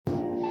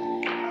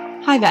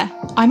Hi there,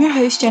 I'm your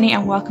host Jenny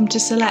and welcome to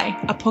Soleil,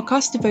 a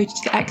podcast devoted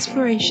to the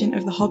exploration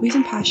of the hobbies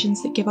and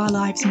passions that give our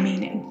lives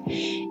meaning.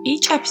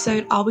 Each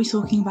episode I'll be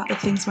talking about the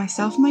things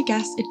myself and my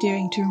guests are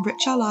doing to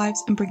enrich our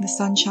lives and bring the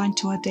sunshine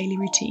to our daily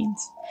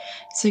routines.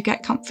 So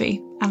get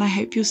comfy and I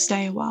hope you'll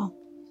stay a while.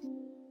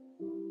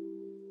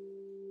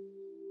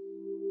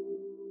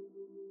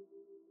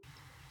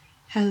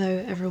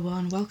 Hello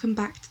everyone, welcome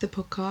back to the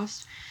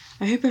podcast.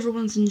 I hope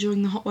everyone's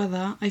enjoying the hot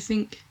weather. I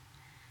think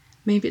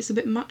maybe it's a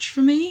bit much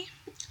for me.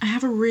 I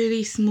have a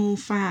really small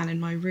fan in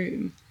my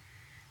room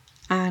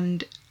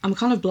and I'm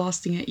kind of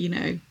blasting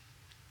it,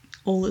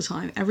 all the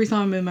time. Every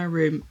time I'm in my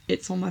room,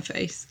 it's on my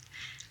face.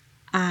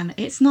 And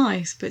it's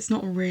nice, but it's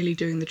not really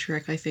doing the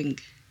trick, I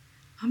think.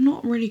 I'm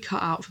not really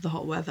cut out for the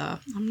hot weather.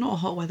 I'm not a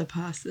hot weather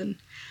person.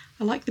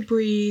 I like the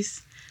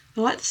breeze,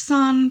 I like the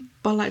sun,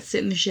 but I like to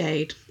sit in the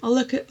shade. I'll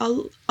look at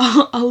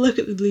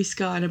the blue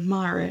sky and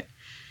admire it,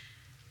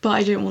 but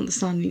I don't want the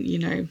sun,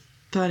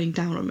 burning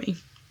down on me.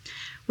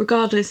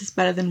 Regardless, it's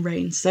better than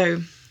rain, so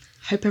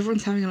hope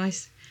everyone's having a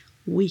nice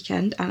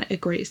weekend and a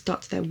great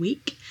start to their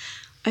week.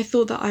 I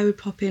thought that I would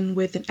pop in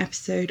with an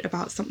episode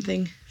about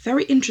something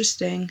very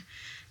interesting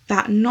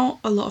that not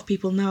a lot of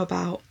people know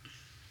about,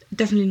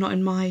 definitely not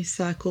in my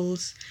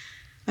circles.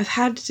 I've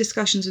had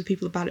discussions with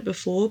people about it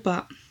before,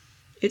 but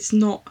it's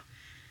not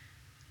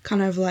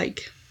kind of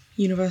like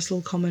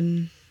universal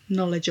common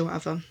knowledge or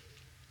whatever.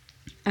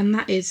 And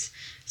that is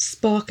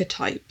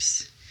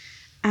Sparketypes.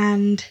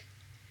 And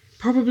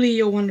probably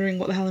you're wondering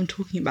what the hell I'm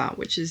talking about,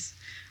 which is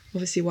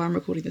obviously why I'm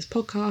recording this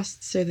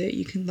podcast, so that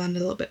you can learn a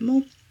little bit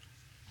more.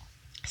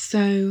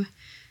 So,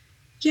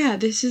 yeah,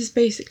 this is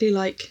basically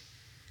like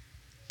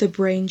the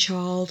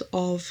brainchild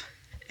of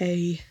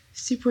a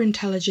super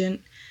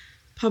intelligent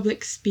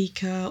public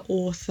speaker,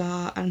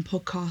 author, and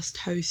podcast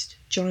host,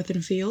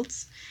 Jonathan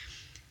Fields.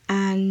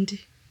 And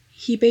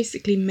he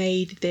basically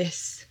made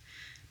this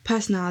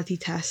personality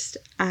test,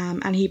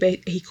 and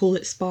he called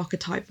it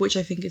Sparketype, which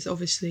I think is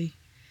obviously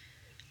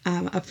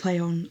a play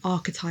on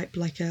archetype,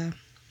 like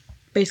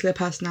basically a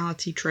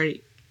personality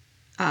trait.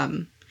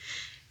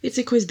 It's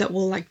a quiz that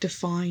will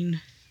define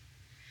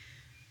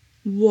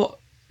what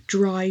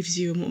drives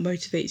you and what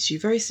motivates you.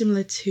 Very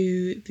similar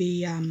to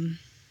the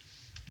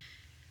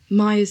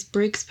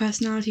Myers-Briggs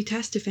personality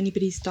test, if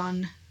anybody's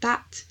done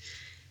that.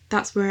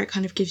 That's where it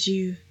kind of gives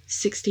you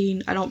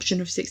an option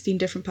of 16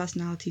 different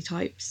personality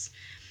types.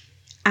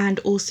 And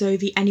also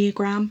the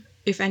Enneagram,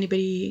 if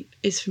anybody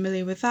is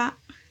familiar with that.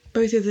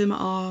 Both of them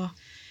are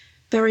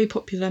very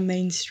popular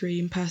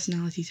mainstream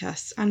personality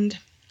tests. And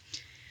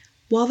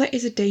while there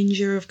is a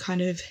danger of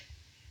kind of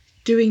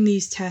doing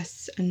these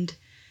tests and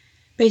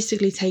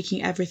basically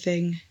taking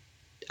everything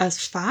as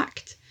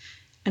fact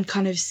and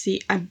kind of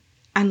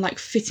and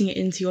fitting it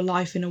into your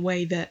life in a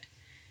way that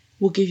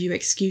will give you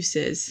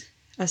excuses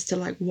as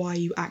to why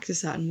you act a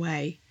certain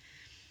way,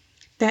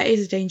 there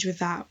is a danger with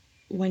that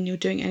when you're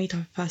doing any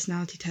type of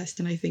personality test,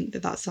 and I think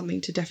that that's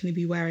something to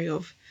definitely be wary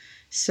of.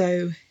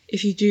 So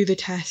if you do the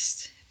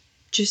test,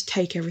 just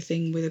take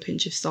everything with a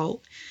pinch of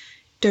salt.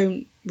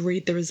 Don't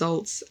read the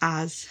results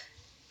as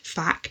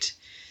fact.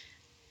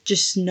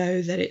 Just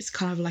know that it's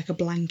kind of like a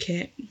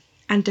blanket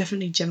and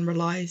definitely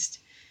generalised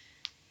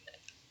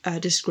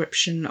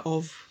description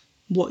of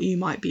what you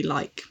might be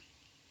like.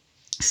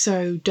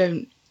 So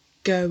don't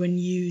go and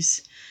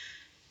use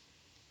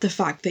the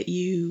fact that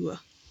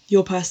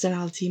your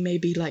personality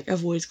maybe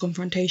avoids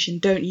confrontation.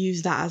 Don't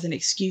use that as an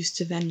excuse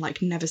to then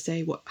never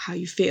say how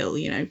you feel,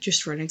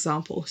 just for an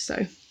example.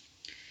 So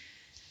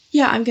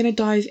yeah, I'm going to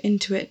dive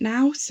into it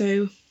now.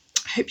 So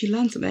I hope you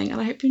learned something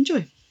and I hope you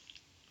enjoy.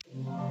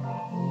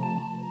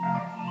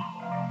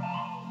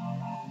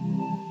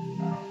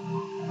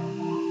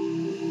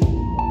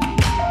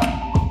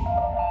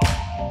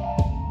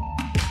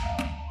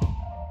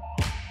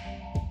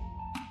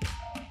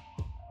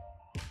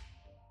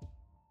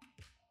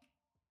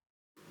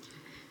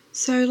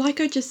 So like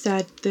I just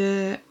said,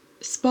 the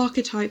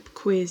Sparketype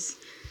quiz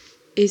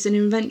is an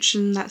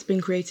invention that's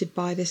been created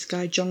by this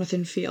guy,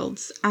 Jonathan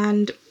Fields,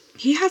 and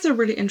he has a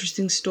really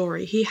interesting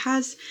story. He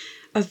has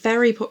a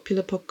very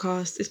popular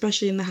podcast,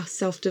 especially in the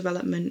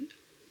self-development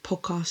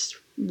podcast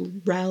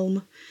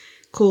realm,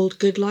 called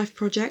Good Life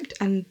Project,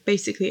 and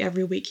basically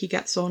every week he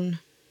gets on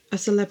a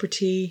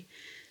celebrity,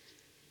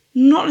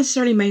 not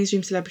necessarily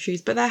mainstream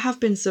celebrities, but there have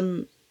been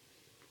some,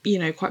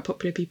 quite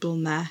popular people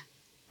in there,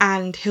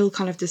 and he'll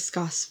kind of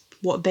discuss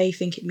what they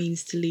think it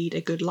means to lead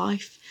a good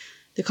life,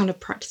 the kind of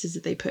practices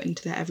that they put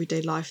into their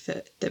everyday life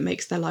that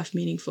makes their life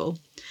meaningful.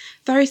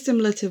 Very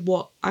similar to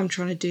what I'm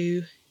trying to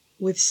do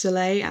with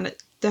Soleil, and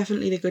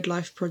definitely the Good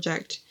Life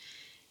Project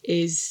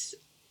is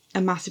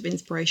a massive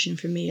inspiration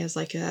for me as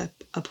a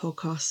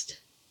podcast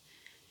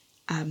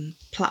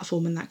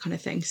platform and that kind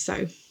of thing.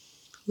 So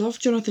love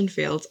Jonathan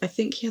Fields. I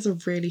think he has a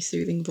really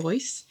soothing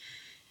voice.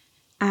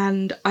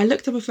 And I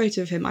looked up a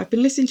photo of him. I've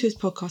been listening to his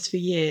podcast for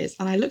years,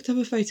 and I looked up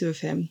a photo of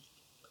him,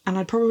 and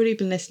I'd probably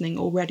been listening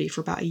already for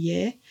about a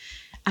year,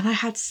 and I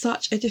had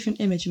such a different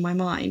image in my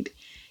mind.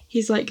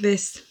 He's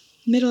this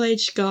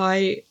middle-aged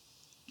guy,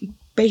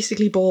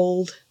 basically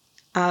bald,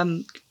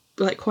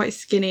 like quite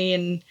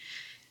skinny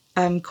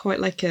and quite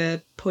like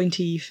a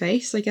pointy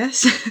face, I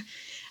guess.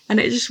 And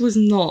it just was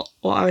not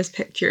what I was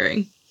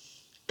picturing.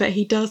 But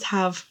he does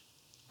have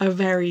a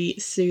very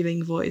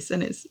soothing voice,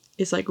 and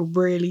it's like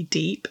really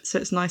deep, so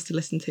it's nice to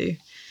listen to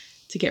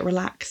get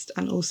relaxed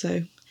and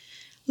also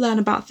learn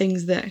about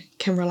things that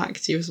can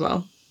relax you as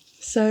well.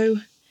 So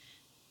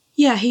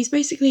yeah, he's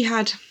basically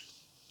had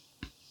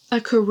a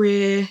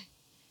career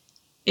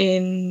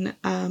in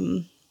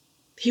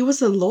he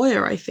was a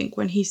lawyer, I think,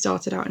 when he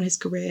started out in his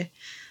career,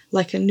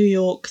 like a New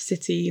York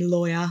City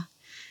lawyer,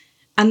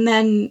 and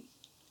then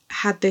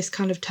had this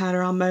kind of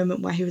turnaround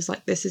moment where he was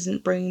like, this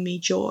isn't bringing me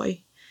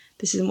joy,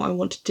 this isn't what I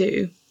want to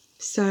do.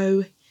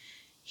 So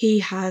he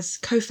has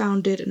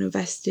co-founded and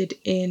invested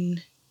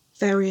in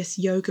various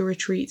yoga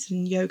retreats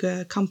and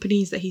yoga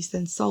companies that he's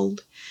then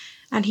sold,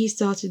 and he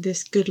started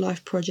this Good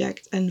Life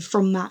project, and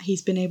from that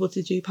he's been able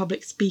to do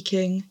public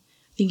speaking.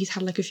 I think he's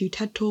had like a few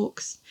TED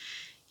Talks.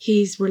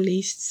 He's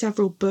released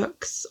several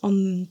books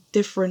on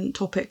different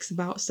topics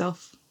about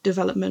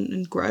self-development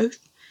and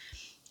growth.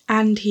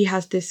 And he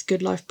has this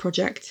Good Life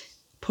Project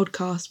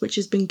podcast, which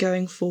has been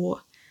going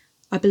for,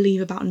 I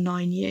believe, about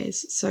 9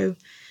 years. So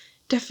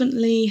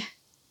definitely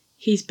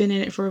he's been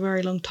in it for a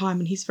very long time,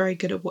 and he's very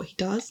good at what he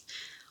does.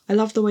 I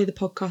love the way the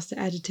podcasts are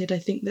edited. I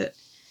think that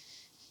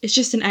it's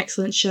just an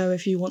excellent show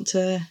if you want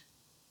to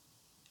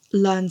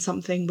learn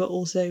something, but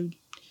also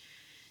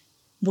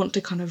want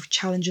to kind of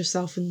challenge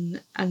yourself and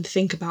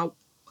think about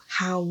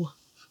how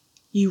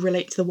you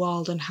relate to the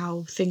world and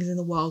how things in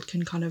the world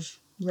can kind of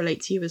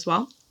relate to you as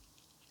well.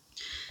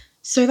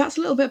 So that's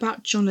a little bit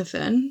about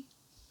Jonathan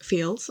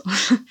Fields.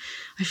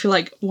 I feel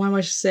like, why am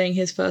I just saying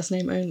his first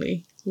name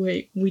only?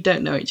 We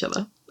don't know each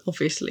other,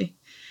 obviously.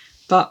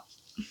 But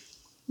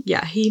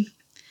yeah,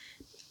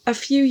 a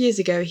few years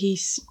ago, he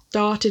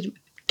started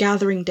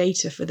gathering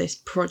data for this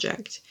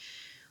project,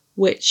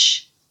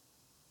 which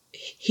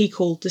he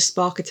called the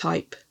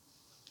Sparketype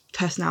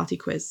personality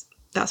quiz.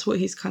 That's what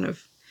he's kind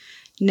of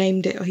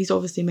named it. He's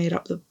obviously made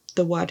up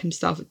the word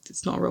himself.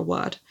 It's not a real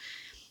word.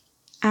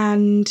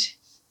 And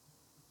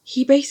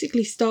he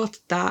basically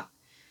started that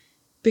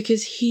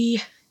because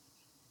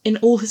in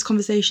all his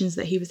conversations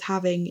that he was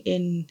having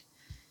in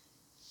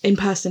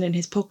person in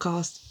his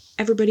podcast,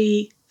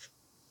 everybody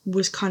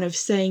was kind of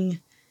saying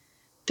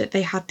that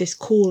they had this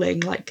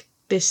calling, like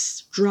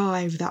this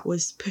drive that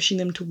was pushing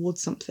them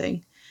towards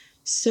something.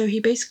 So he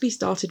basically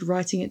started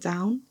writing it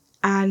down,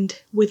 and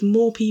with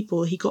more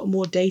people, he got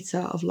more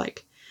data of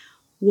like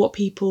what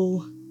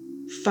people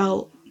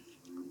felt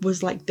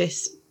was like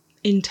this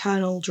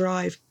internal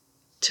drive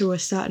to a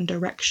certain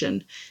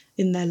direction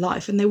in their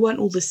life, and they weren't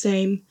all the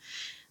same.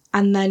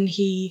 And then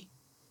he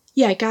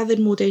gathered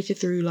more data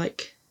through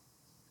like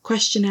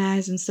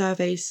questionnaires and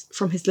surveys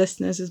from his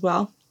listeners as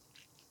well,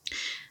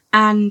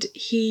 and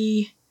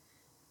he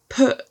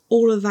put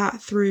all of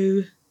that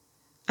through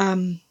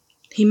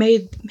he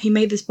made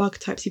the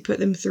Sparketypes. He put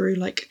them through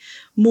like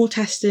more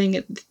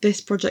testing.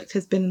 This project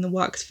has been in the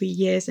works for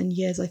years and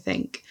years, I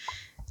think,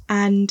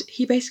 and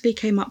he basically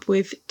came up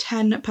with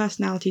 10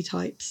 personality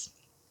types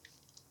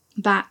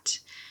that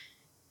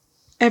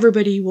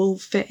everybody will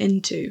fit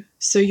into.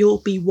 So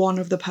you'll be one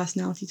of the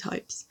personality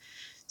types.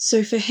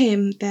 So for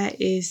him, there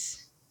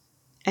is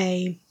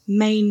a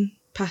main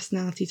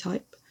personality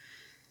type.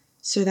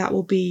 So that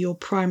will be your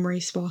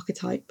primary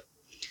Sparketype.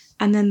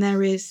 And then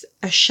there is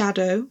a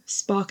shadow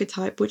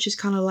Sparketype, which is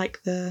kind of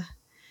like the,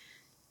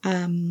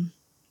 I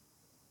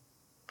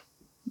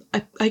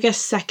guess,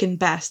 second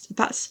best.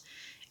 That's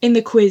in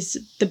the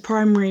quiz, the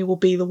primary will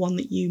be the one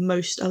that you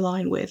most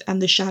align with,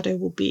 and the shadow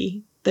will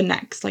be the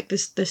next, like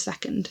this, the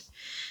second.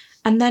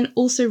 And then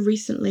also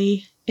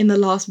recently, in the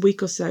last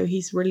week or so,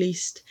 he's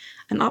released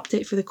an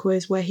update for the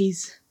quiz where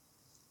he's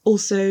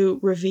also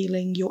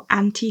revealing your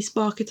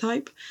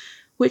anti-Sparketype,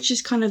 which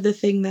is kind of the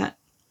thing that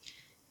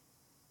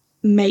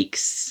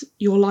makes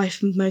your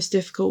life most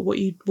difficult, what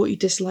you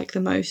dislike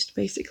the most,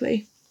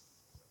 basically.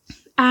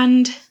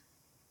 And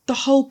the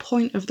whole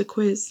point of the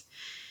quiz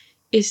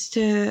is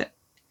to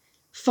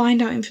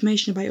find out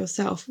information about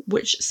yourself,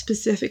 which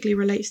specifically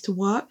relates to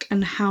work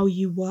and how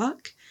you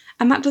work.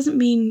 And that doesn't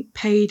mean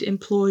paid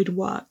employed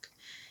work.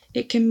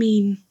 It can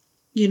mean,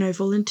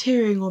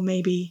 volunteering, or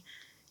maybe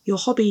your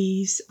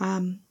hobbies,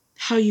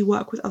 how you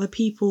work with other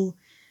people,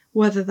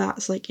 whether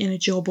that's like in a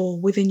job or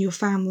within your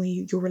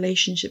family, your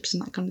relationships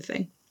and that kind of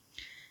thing.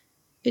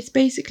 It's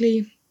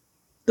basically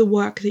the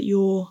work that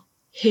you're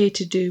here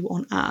to do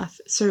on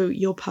earth. So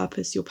your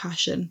purpose, your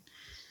passion,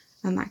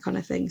 and that kind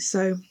of thing.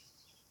 So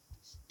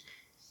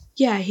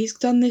yeah, he's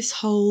done this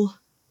whole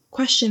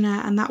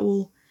questionnaire, and that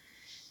will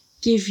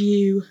give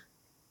you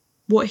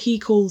what he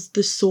calls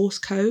the source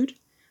code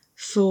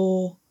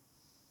for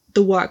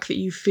the work that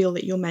you feel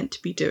that you're meant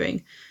to be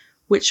doing,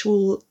 which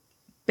will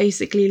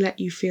basically let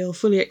you feel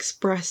fully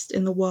expressed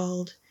in the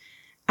world,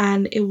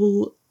 and it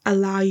will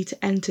allow you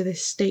to enter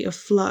this state of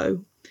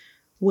flow,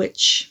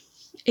 which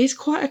is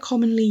quite a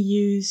commonly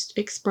used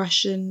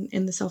expression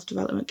in the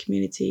self-development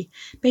community.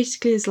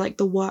 Basically, it's like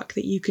the work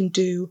that you can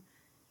do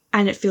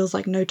and it feels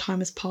like no time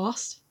has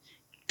passed,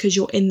 because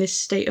you're in this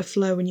state of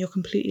flow and you're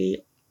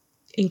completely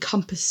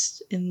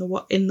encompassed in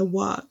the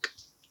work.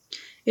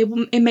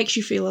 It makes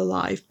you feel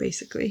alive,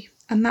 basically.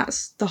 And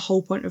that's the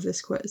whole point of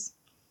this quiz.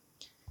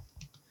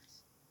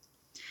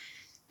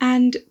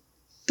 And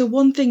the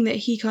one thing that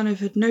he kind of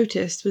had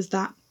noticed was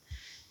that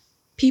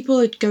people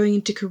are going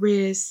into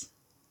careers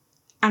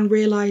and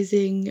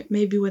realising,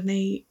 maybe when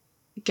they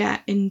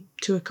get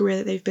into a career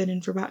that they've been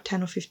in for about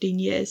 10 or 15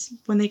 years,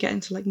 when they get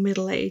into like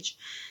middle age,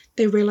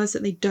 they realise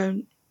that they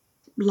don't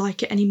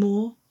like it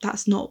anymore.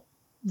 That's not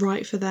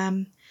right for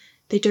them.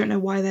 They don't know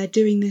why they're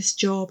doing this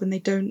job and they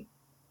don't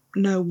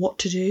know what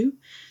to do.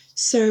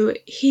 So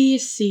he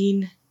has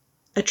seen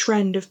a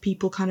trend of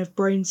people kind of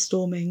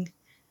brainstorming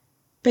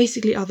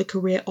basically other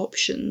career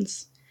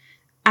options.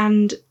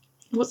 And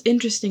what's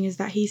interesting is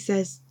that he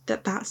says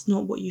that that's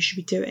not what you should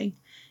be doing.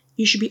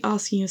 You should be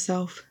asking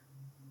yourself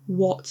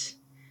what's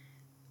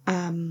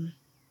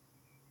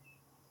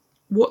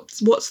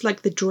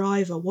like the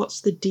driver,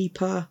 what's the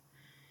deeper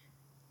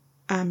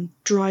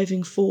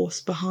driving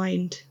force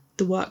behind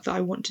the work that I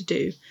want to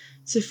do.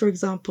 So for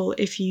example,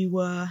 if you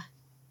were,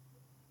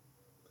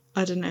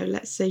 I don't know,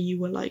 let's say you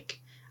were like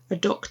a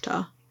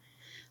doctor,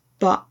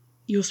 but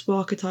your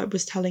Sparketype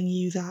was telling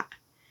you that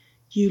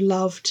you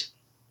loved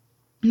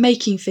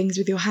making things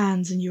with your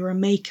hands and you're a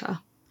maker.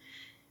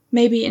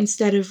 Maybe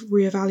instead of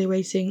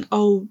reevaluating,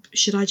 oh,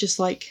 should I just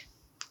like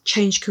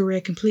change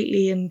career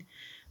completely and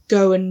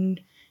go and,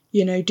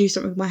 you know, do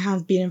something with my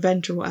hands, be an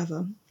inventor or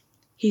whatever,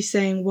 he's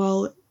saying,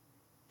 well,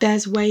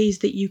 there's ways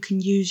that you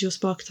can use your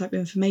Sparketype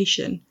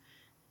information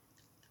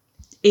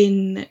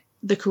in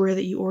the career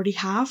that you already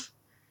have.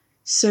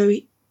 So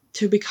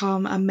to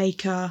become a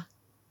maker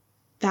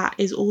that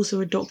is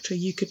also a doctor,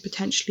 you could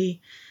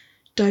potentially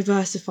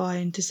diversify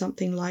into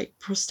something like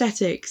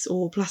prosthetics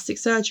or plastic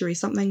surgery,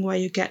 something where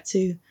you get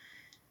to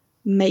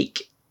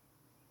make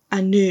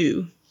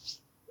anew.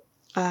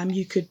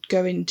 You could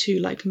go into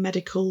like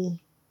medical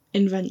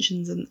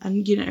inventions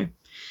and you know,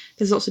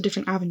 there's lots of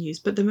different avenues.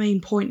 But the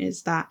main point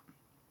is that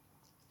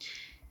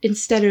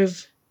instead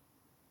of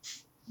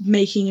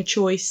making a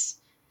choice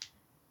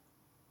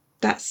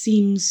that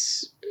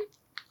seems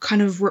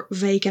kind of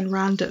vague and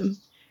random,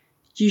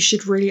 you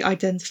should really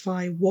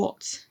identify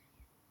what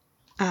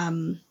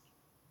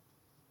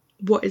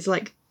is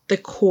like the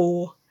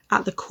core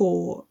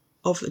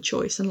of the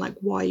choice and like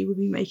why you would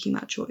be making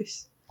that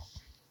choice.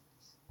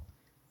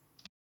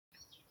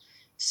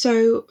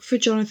 So for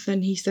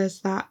Jonathan, he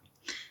says that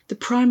the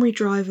primary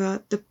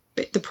driver,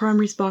 the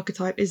primary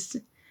Sparketype is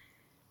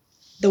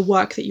the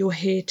work that you're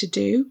here to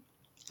do,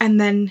 and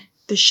then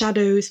the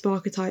shadow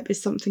Sparketype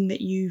is something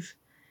that you've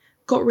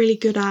got really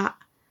good at,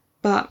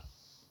 but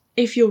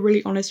if you're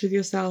really honest with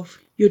yourself,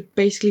 you're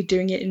basically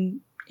doing it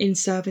in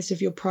service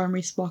of your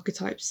primary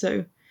Sparketype.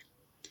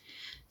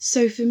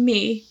 So for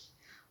me,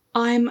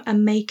 I'm a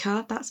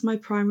maker. That's my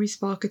primary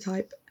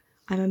Sparketype.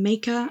 I'm a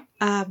maker,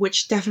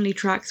 which definitely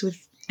tracks with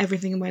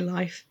everything in my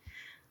life.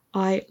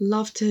 I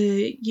love to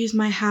use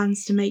my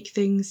hands to make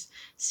things,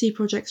 see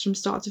projects from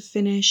start to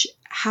finish,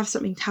 have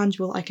something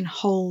tangible I can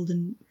hold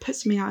and put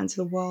something out into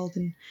the world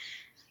and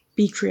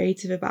be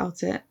creative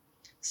about it.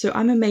 So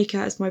I'm a maker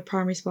as my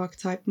primary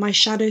Sparketype. My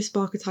shadow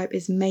Sparketype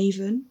is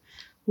Maven,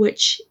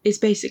 which is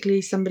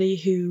basically somebody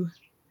who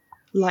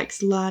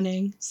likes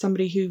learning,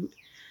 somebody who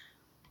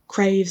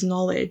craves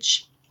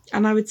knowledge.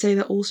 And I would say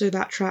that also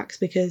that tracks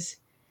because,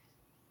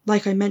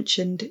 like I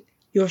mentioned,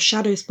 your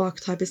shadow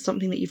Sparketype is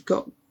something that you've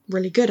got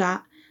really good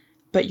at,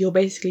 but you're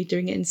basically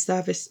doing it in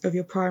service of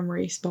your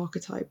primary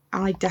Sparketype.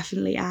 And I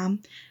definitely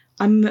am.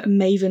 I'm a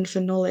maven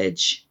for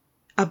knowledge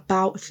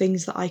about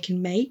things that I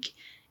can make.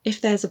 If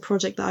there's a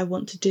project that I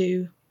want to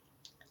do,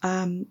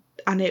 and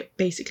it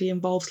basically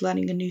involves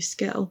learning a new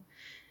skill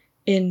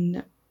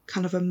in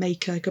kind of a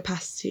maker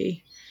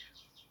capacity,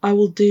 I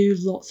will do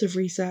lots of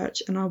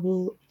research and I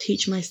will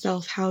teach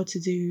myself how to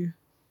do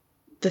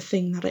the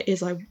thing that it is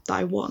that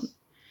I want.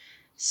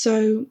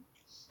 So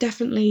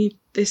definitely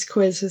this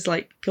quiz has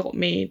like got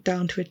me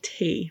down to a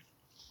T.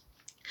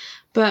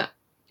 But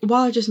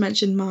while I just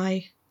mentioned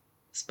my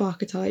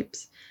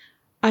Sparketypes,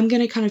 I'm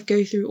going to kind of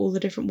go through all the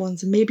different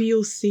ones and maybe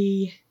you'll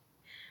see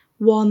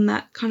one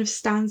that kind of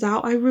stands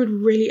out. I would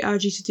really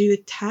urge you to do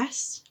the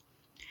test.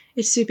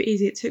 It's super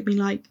easy. It took me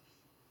like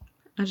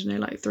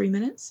 3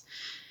 minutes.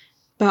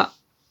 But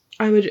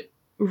I would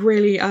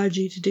really urge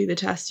you to do the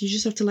test. You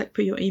just have to like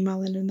put your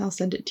email in and they'll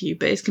send it to you,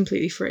 but it's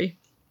completely free.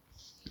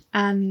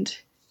 And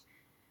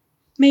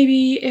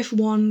maybe if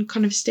one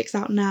kind of sticks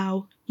out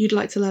now, you'd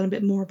like to learn a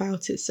bit more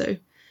about it. So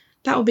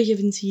that will be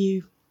given to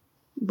you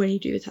when you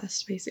do the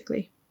test,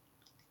 basically.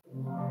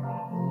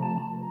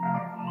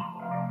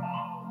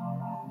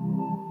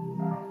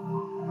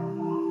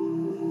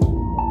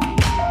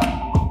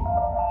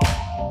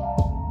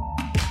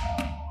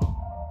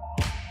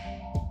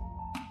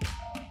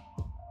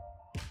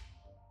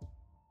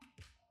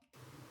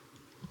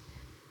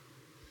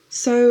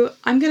 So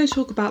I'm going to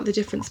talk about the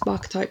different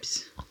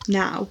Sparketypes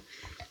now.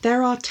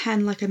 There are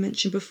 10, like I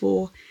mentioned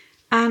before,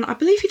 and I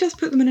believe he does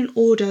put them in an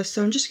order,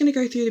 so I'm just going to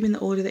go through them in the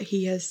order that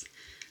he has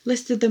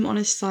listed them on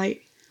his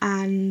site.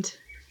 and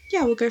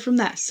yeah, we'll go from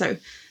there. So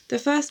the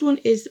first one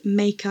is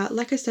maker.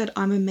 Like I said,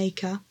 I'm a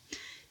maker.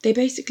 They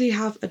basically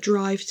have a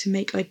drive to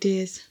make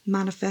ideas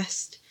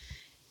manifest.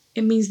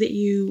 It means that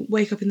you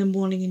wake up in the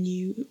morning and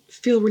you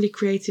feel really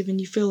creative and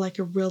you feel like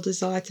a real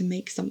desire to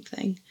make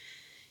something.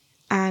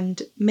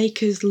 And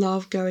makers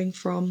love going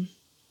from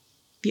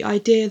the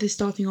idea, the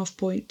starting off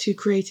point, to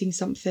creating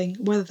something,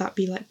 whether that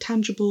be like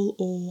tangible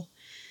or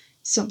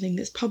something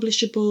that's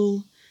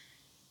publishable.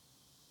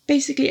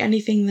 Basically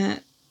anything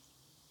that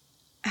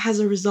has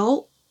a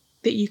result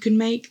that you can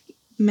make,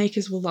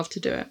 makers will love to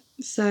do it.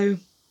 So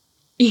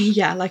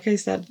yeah, like I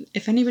said,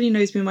 if anybody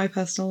knows me in my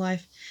personal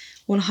life,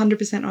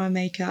 100% I'm a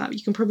maker.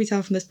 You can probably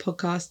tell from this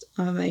podcast,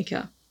 I'm a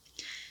maker.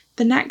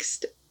 The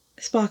next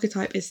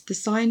Sparketype is the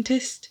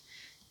scientist,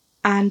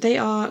 and they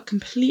are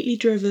completely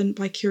driven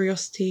by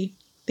curiosity.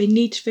 They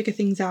need to figure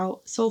things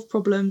out, solve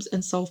problems,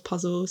 and solve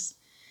puzzles.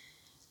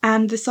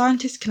 And the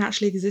scientist can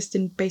actually exist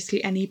in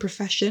basically any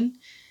profession,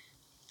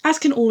 as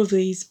can all of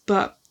these,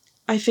 but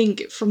I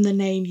think from the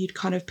name you'd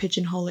kind of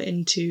pigeonhole it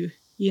into,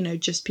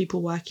 just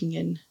people working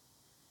in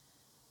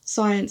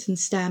science and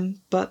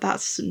STEM, but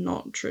that's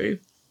not true.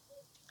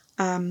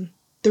 The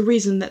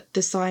reason that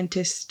the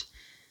scientist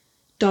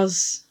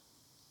does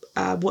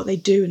what they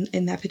do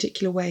in their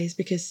particular way is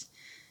because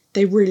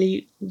they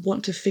really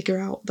want to figure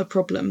out the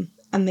problem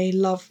and they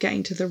love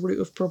getting to the root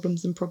of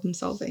problems and problem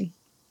solving.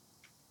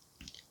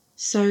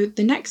 So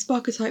the next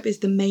Sparketype is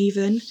the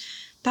Maven.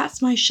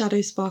 That's my shadow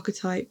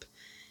Sparketype,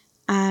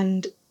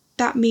 and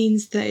that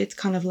means that it's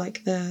kind of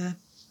like the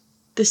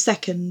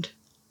second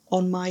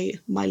on my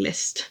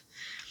list.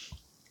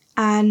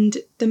 And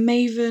the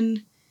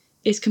Maven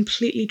is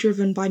completely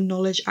driven by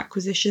knowledge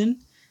acquisition.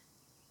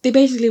 They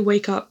basically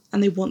wake up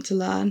and they want to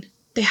learn.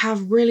 They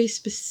have really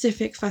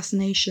specific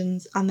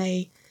fascinations and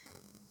they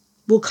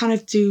will kind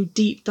of do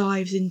deep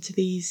dives into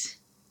these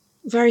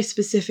very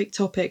specific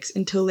topics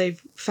until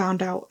they've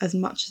found out as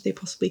much as they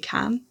possibly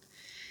can.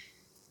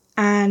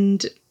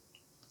 And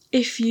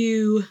if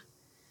you,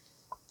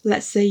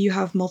 let's say you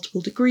have multiple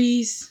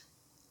degrees,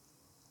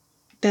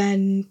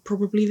 then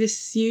probably this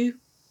is you.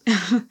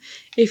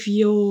 If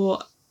you're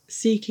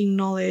seeking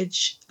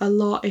knowledge a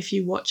lot, if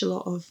you watch a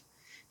lot of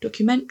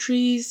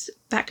documentaries,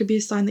 that could be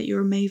a sign that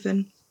you're a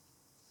maven.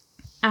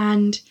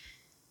 And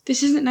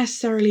this isn't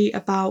necessarily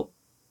about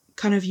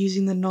kind of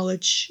using the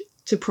knowledge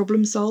to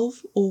problem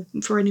solve or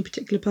for any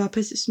particular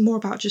purpose. It's more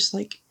about just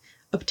like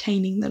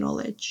obtaining the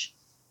knowledge.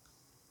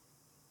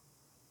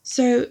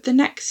 So the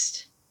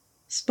next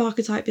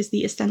Sparketype is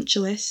the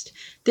Essentialist.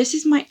 This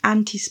is my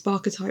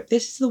anti-Sparketype.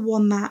 This is the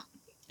one that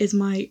is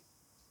my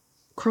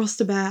cross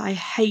to bear. I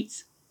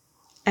hate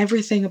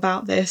everything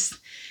about this.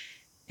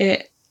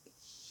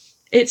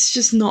 It's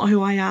just not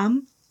who I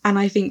am. And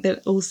I think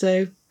that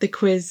also the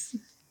quiz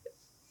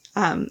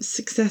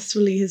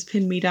successfully has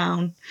pinned me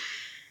down.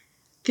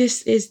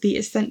 This is the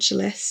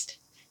Essentialist,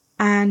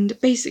 and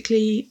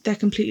basically they're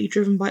completely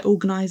driven by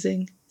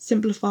organising,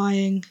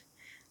 simplifying.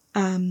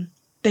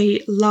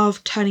 They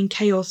love turning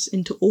chaos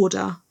into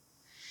order.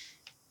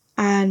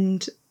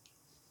 And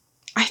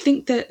I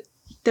think that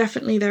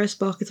definitely they're a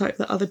Sparketype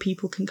that other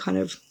people can kind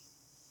of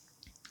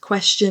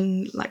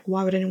question, like,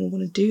 why would anyone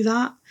want to do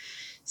that?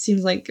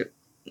 Seems like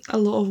a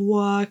lot of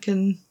work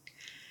and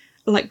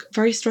like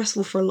very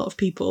stressful for a lot of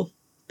people.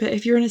 But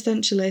if you're an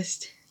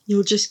Essentialist,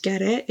 you'll just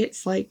get it.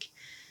 It's like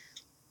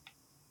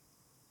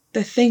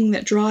the thing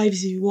that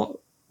drives you,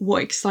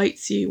 what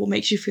excites you, what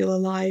makes you feel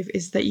alive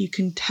is that you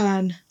can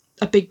turn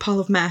a big pile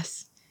of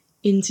mess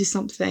into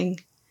something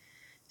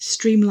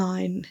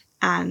streamlined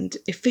and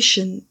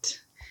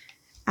efficient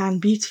and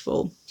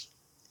beautiful.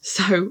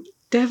 So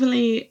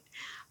definitely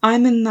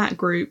I'm in that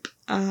group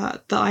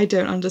that I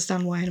don't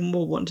understand why anyone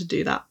will want to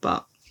do that,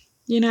 but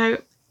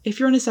if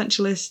you're an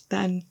Essentialist,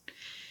 then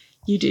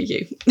you do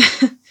you.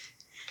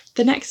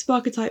 The next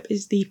Sparketype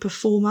is the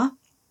Performer,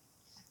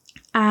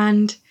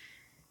 and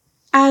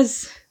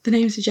as the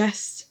name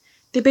suggests,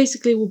 they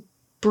basically will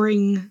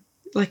bring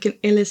like an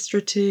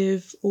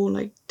illustrative or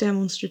like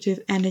demonstrative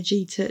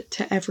energy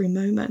to every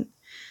moment.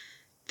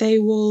 They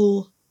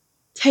will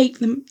take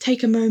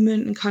a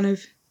moment and kind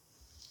of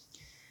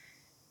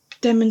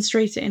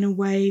demonstrate it in a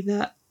way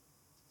that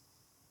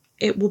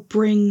it will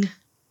bring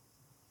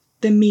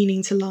the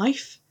meaning to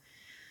life.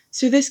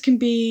 So this can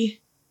be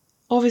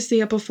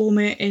obviously a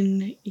performer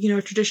in,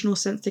 a traditional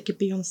sense. They could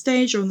be on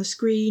stage or on the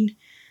screen,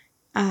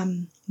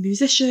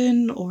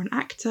 musician or an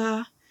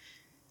actor,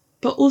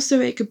 but also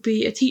it could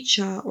be a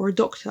teacher or a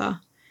doctor,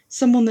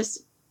 someone that's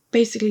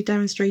basically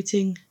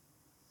demonstrating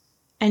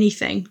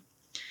anything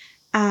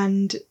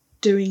and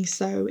doing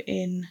so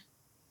in,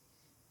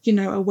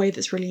 a way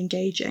that's really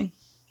engaging.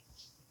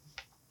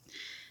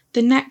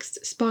 The next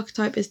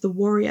Sparketype is the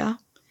Warrior,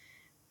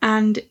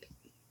 and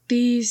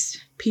these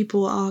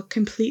people are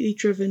completely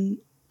driven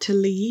to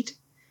lead.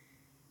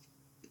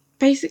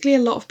 Basically,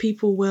 a lot of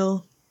people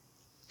will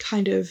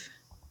kind of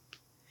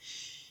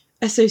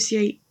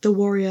associate the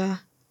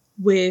warrior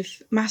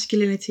with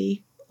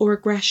masculinity or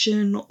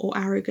aggression or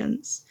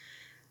arrogance,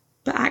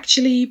 but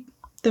actually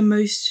the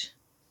most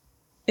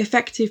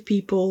effective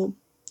people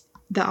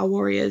that are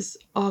warriors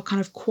are kind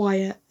of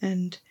quiet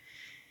and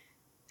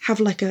have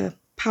like a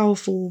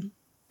powerful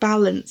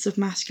balance of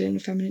masculine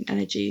and feminine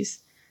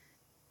energies.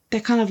 They're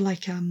kind of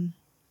like,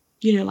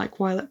 like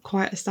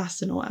quiet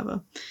assassin or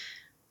whatever.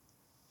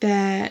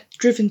 They're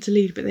driven to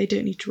lead, but they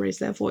don't need to raise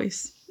their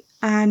voice.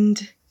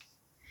 And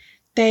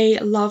they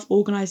love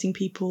organising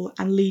people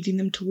and leading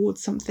them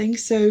towards something.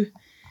 So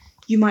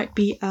you might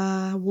be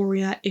a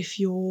warrior if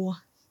you're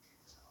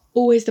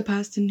always the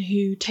person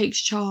who takes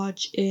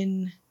charge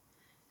in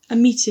a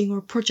meeting or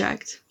a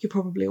project. You're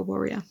probably a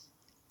warrior.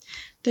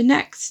 The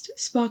next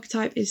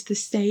Sparketype is the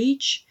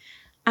Sage,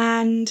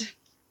 and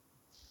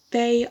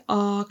they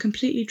are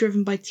completely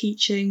driven by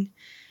teaching.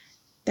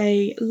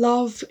 They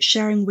love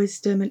sharing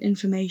wisdom and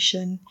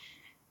information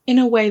in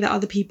a way that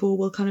other people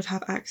will kind of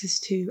have access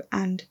to,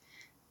 and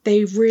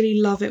they really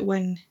love it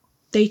when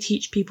they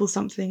teach people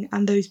something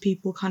and those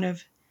people kind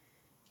of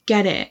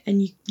get it,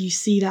 and you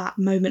see that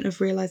moment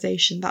of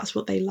realization. That's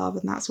what they love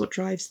and that's what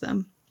drives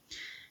them.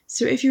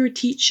 So if you're a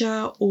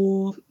teacher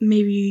or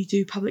maybe you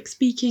do public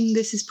speaking,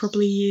 this is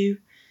probably you.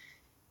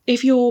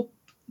 If you're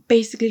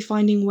basically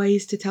finding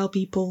ways to tell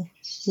people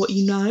what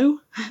you know,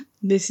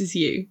 this is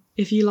you.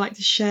 If you like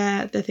to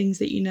share the things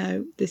that you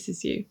know, this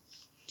is you.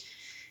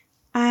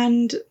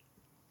 And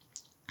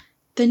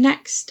the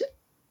next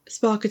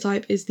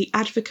Sparketype is the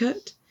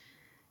Advocate.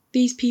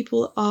 These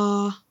people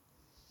are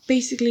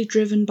basically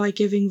driven by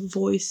giving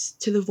voice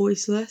to the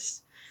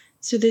voiceless.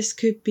 So this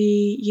could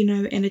be,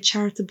 in a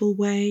charitable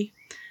way,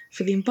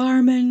 for the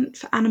environment,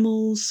 for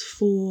animals,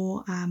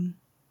 for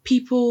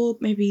people,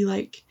 maybe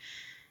like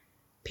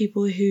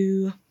people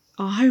who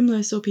are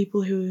homeless or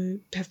people who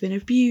have been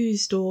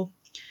abused or,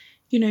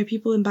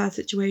 people in bad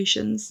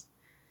situations.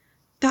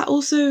 That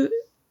also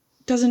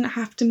doesn't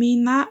have to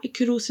mean that. It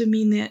could also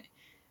mean that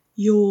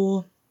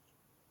you're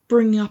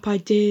bringing up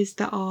ideas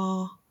that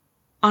are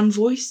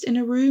unvoiced in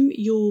a room.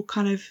 You're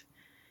kind of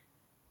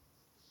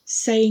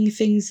saying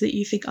things that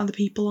you think other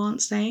people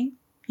aren't saying.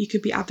 You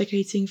could be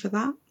advocating for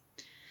that.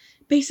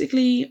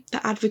 Basically,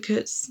 the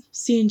advocates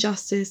see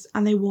injustice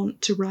and they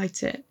want to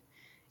right it.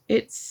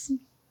 It's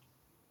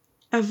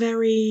a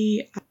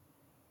very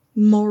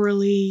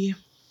morally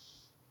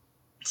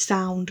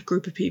sound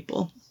group of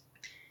people.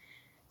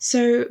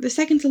 So the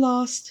second to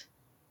last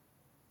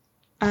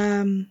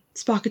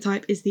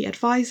Sparketype is the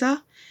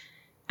Advisor,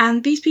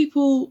 and these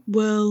people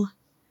will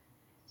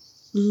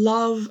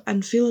love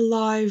and feel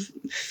alive,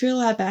 feel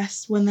their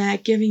best when they're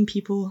giving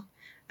people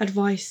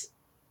advice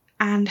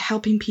and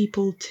helping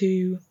people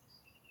to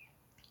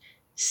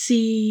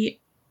see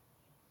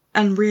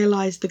and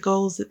realise the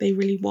goals that they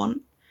really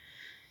want.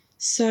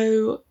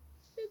 So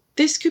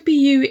this could be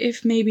you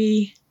if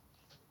maybe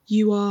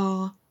you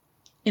are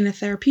in a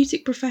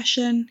therapeutic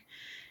profession.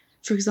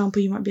 For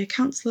example, you might be a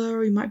counsellor,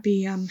 or you might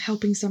be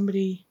helping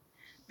somebody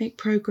make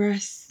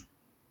progress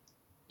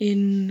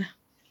in,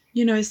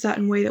 a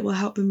certain way that will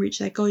help them reach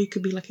their goal. You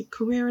could be like a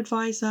career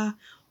advisor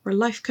or a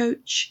life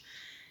coach.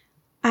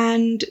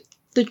 And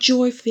the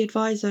joy for the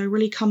advisor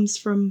really comes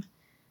from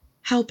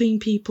helping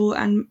people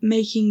and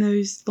making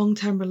those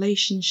long-term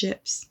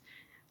relationships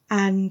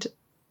and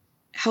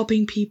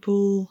helping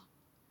people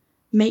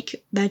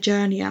make their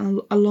journey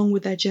and along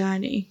with their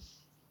journey.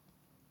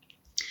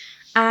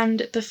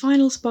 And the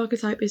final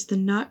Sparketype is the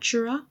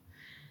Nurturer,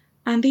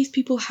 and these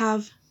people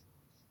have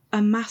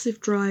a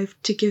massive drive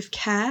to give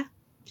care.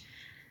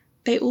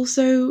 They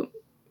also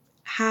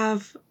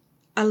have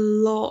a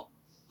lot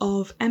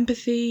of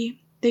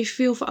empathy. They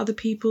feel for other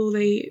people.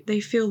 They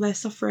feel their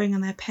suffering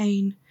and their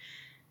pain,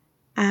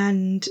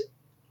 and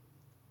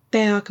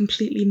they are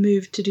completely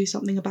moved to do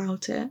something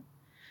about it.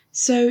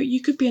 So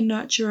you could be a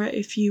nurturer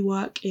if you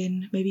work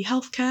in maybe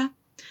healthcare,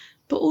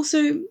 but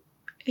also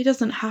it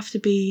doesn't have to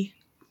be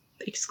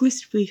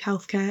exclusively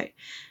healthcare.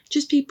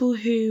 Just people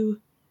who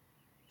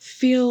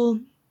feel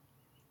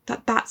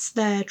that that's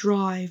their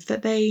drive,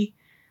 that they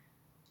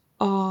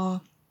are,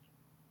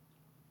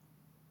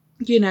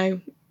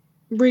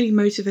 really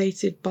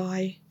motivated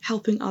by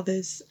helping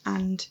others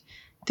and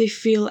they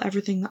feel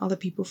everything that other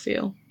people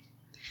feel.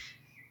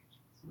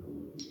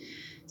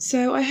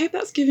 So I hope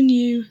that's given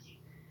you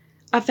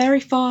a very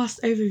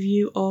fast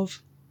overview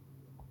of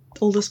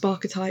all the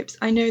Sparketypes.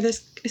 I know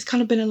it's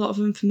kind of been a lot of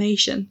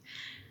information.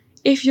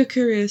 If you're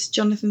curious,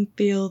 Jonathan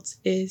Fields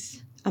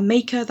is a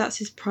maker. That's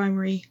his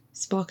primary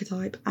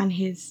Sparketype, and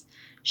his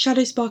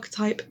shadow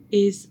Sparketype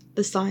is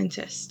the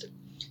scientist.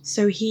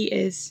 So he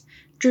is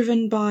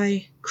driven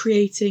by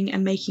creating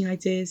and making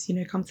ideas,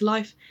 come to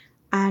life,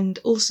 and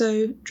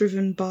also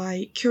driven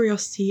by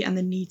curiosity and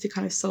the need to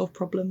kind of solve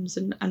problems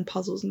and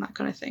puzzles and that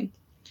kind of thing.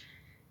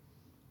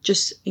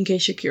 Just in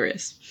case you're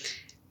curious.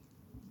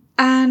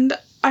 And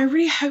I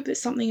really hope that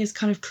something has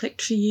kind of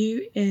clicked for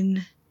you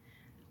in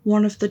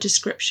one of the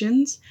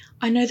descriptions.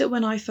 I know that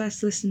when I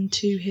first listened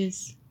to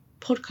his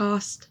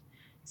podcast,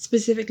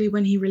 specifically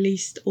when he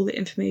released all the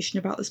information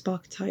about the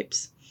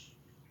Sparketypes,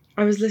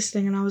 I was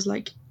listening and I was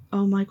like,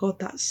 oh my god,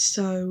 that's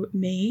so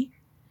me.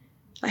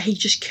 Like, he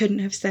just couldn't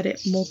have said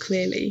it more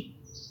clearly.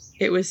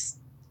 It was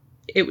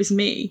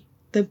me.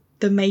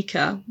 the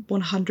maker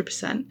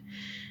 100%.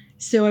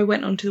 So I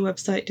went onto the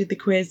website, did the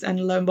quiz, and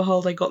lo and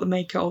behold, I got the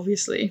maker,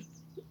 obviously.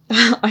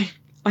 I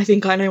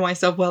think I know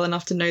myself well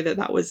enough to know that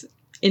that was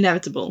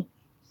inevitable.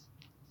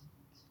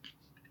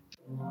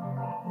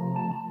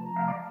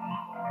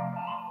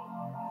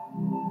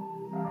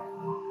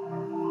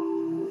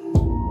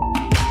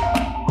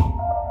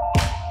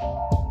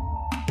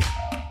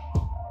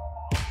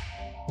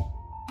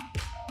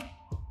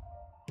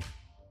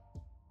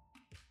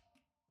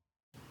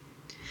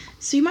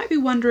 So you might be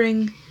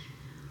wondering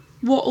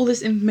what all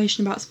this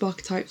information about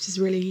Sparketypes is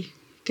really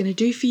going to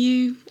do for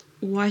you.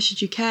 Why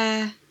should you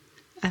care?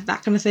 And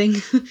that kind of thing.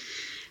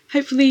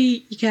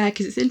 Hopefully you care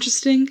because it's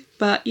interesting,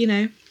 but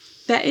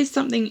there is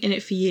something in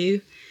it for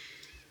you.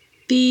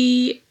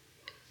 The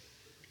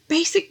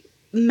basic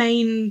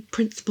main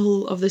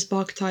principle of the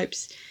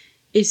Sparketypes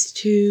is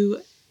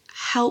to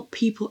help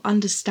people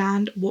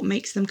understand what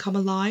makes them come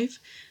alive,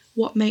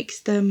 what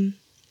makes them,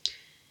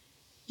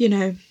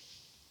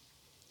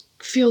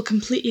 feel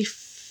completely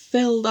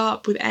filled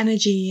up with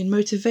energy and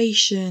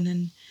motivation,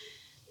 and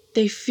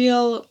they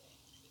feel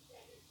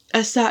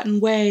a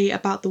certain way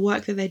about the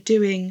work that they're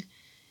doing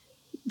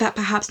that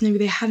perhaps maybe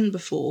they hadn't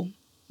before.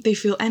 They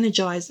feel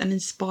energized and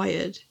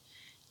inspired.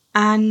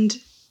 And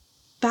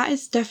that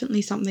is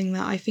definitely something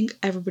that I think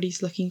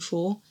everybody's looking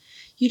for.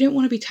 You don't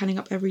want to be turning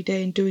up every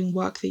day and doing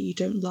work that you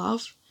don't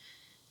love.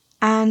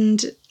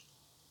 And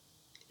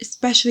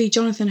especially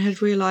Jonathan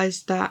had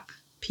realised that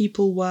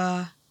people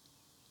were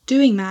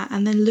doing that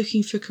and then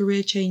looking for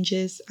career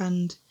changes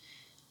and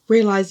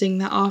realising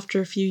that after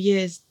a few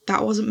years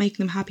that wasn't making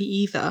them happy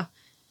either,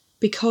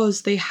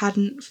 because they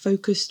hadn't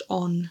focused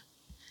on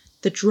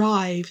the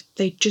drive,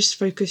 they just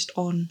focused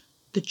on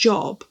the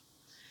job.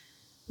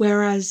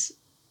 Whereas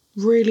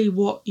really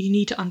what you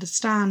need to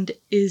understand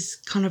is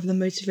kind of the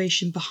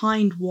motivation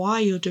behind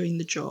why you're doing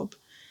the job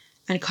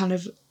and kind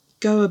of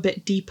go a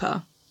bit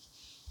deeper.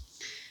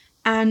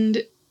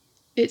 And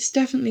it's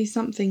definitely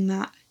something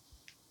that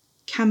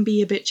can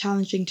be a bit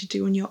challenging to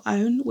do on your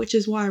own, which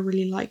is why I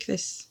really like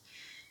this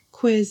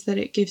quiz, that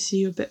it gives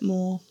you a bit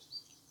more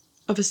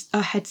of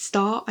a head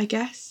start, I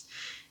guess,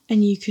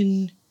 and you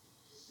can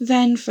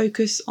then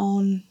focus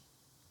on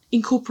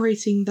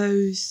incorporating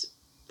those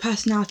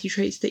personality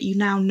traits that you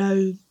now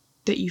know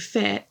that you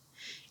fit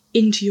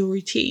into your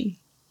routine.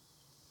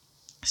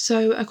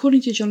 So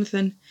according to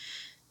Jonathan,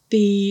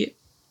 the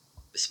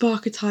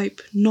Sparketype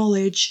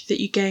knowledge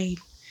that you gain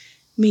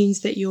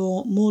means that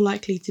you're more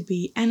likely to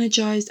be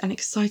energized and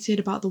excited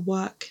about the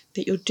work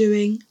that you're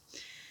doing.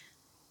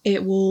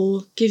 It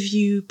will give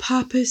you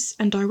purpose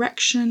and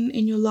direction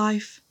in your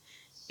life.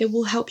 It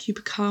will help you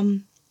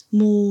become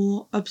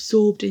more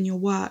absorbed in your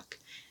work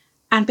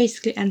and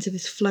basically enter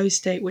this flow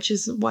state, which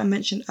is what I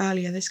mentioned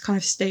earlier, this kind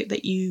of state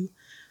that you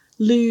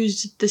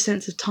lose the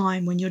sense of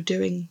time when you're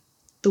doing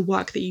the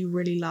work that you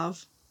really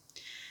love.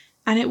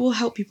 And it will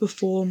help you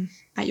perform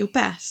at your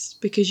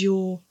best because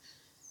you're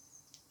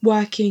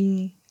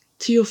working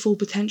to your full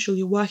potential.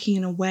 You're working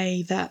in a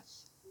way that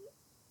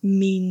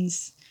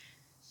means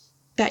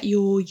that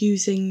you're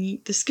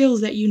using the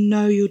skills that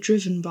you're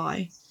driven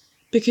by.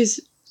 Because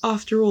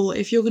after all,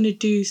 if you're going to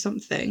do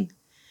something,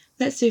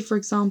 let's say, for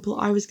example,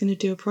 I was going to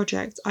do a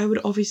project, I would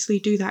obviously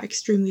do that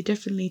extremely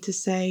differently to,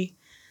 say,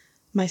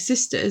 my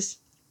sisters,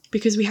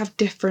 because we have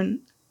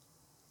different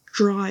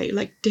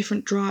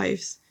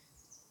drives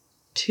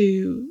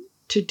to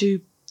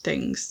do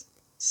things.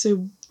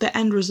 So the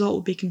end result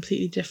will be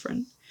completely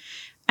different.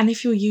 And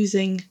if you're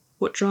using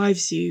what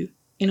drives you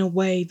in a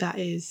way that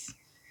is,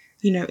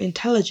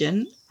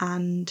 intelligent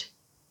and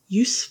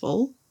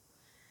useful,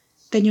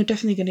 then you're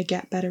definitely going to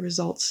get better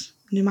results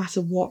no matter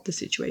what the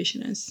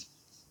situation is.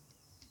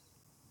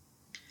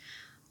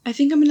 I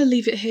think I'm going to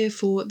leave it here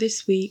for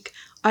this week.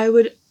 I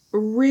would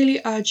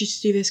really urge you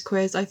to do this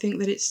quiz. I think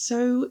that it's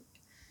so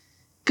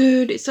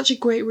good. It's such a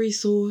great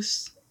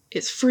resource.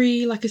 It's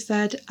free, like I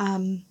said,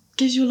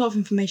 gives you a lot of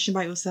information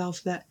about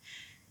yourself that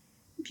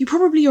you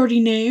probably already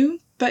knew,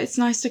 but it's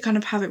nice to kind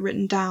of have it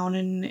written down,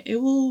 and it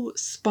will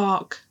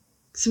spark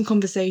some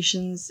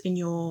conversations in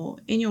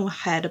your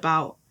head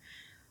about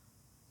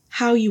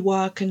how you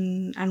work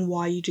and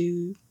why you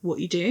do what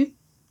you do.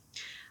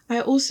 I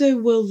also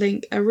will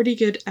link a really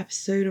good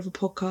episode of a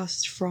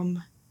podcast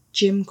from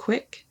Jim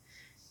Quick.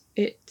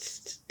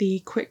 It's the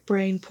Quick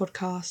Brain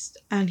podcast,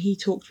 and he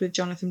talked with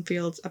Jonathan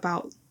Fields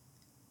about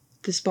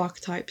the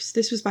Sparketypes.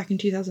 This was back in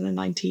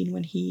 2019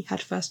 when he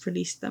had first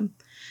released them.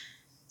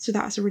 So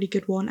that's a really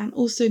good one. And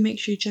also make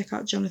sure you check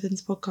out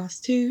Jonathan's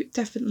podcast too.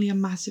 Definitely a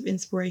massive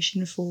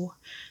inspiration for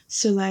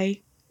Soleil.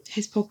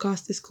 His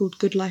podcast is called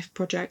Good Life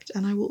Project,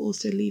 and I will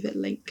also leave it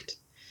linked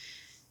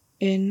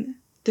in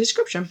the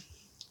description.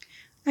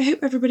 I hope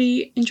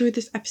everybody enjoyed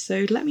this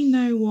episode. Let me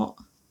know what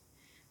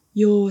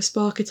your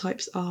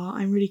Sparketypes are.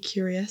 I'm really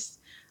curious.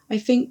 I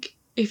think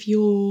if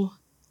you're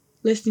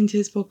listening to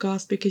this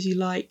podcast because you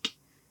like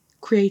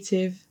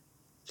creative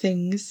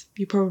things,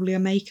 you're probably a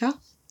maker.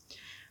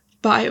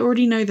 But I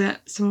already know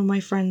that some of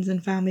my friends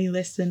and family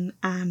listen,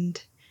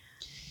 and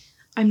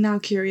I'm now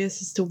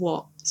curious as to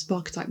what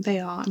spark type they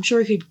are. I'm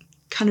sure I could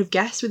kind of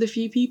guess with a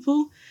few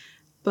people,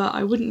 but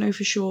I wouldn't know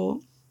for sure.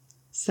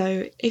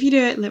 So if you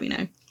do it, let me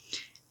know.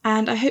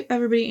 And I hope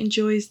everybody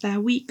enjoys their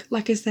week.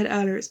 Like I said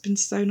earlier, it's been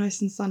so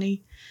nice and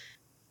sunny.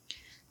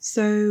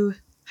 So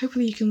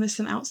hopefully you can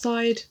listen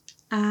outside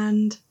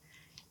and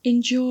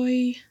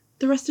enjoy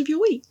the rest of your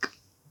week.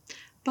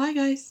 Bye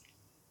guys.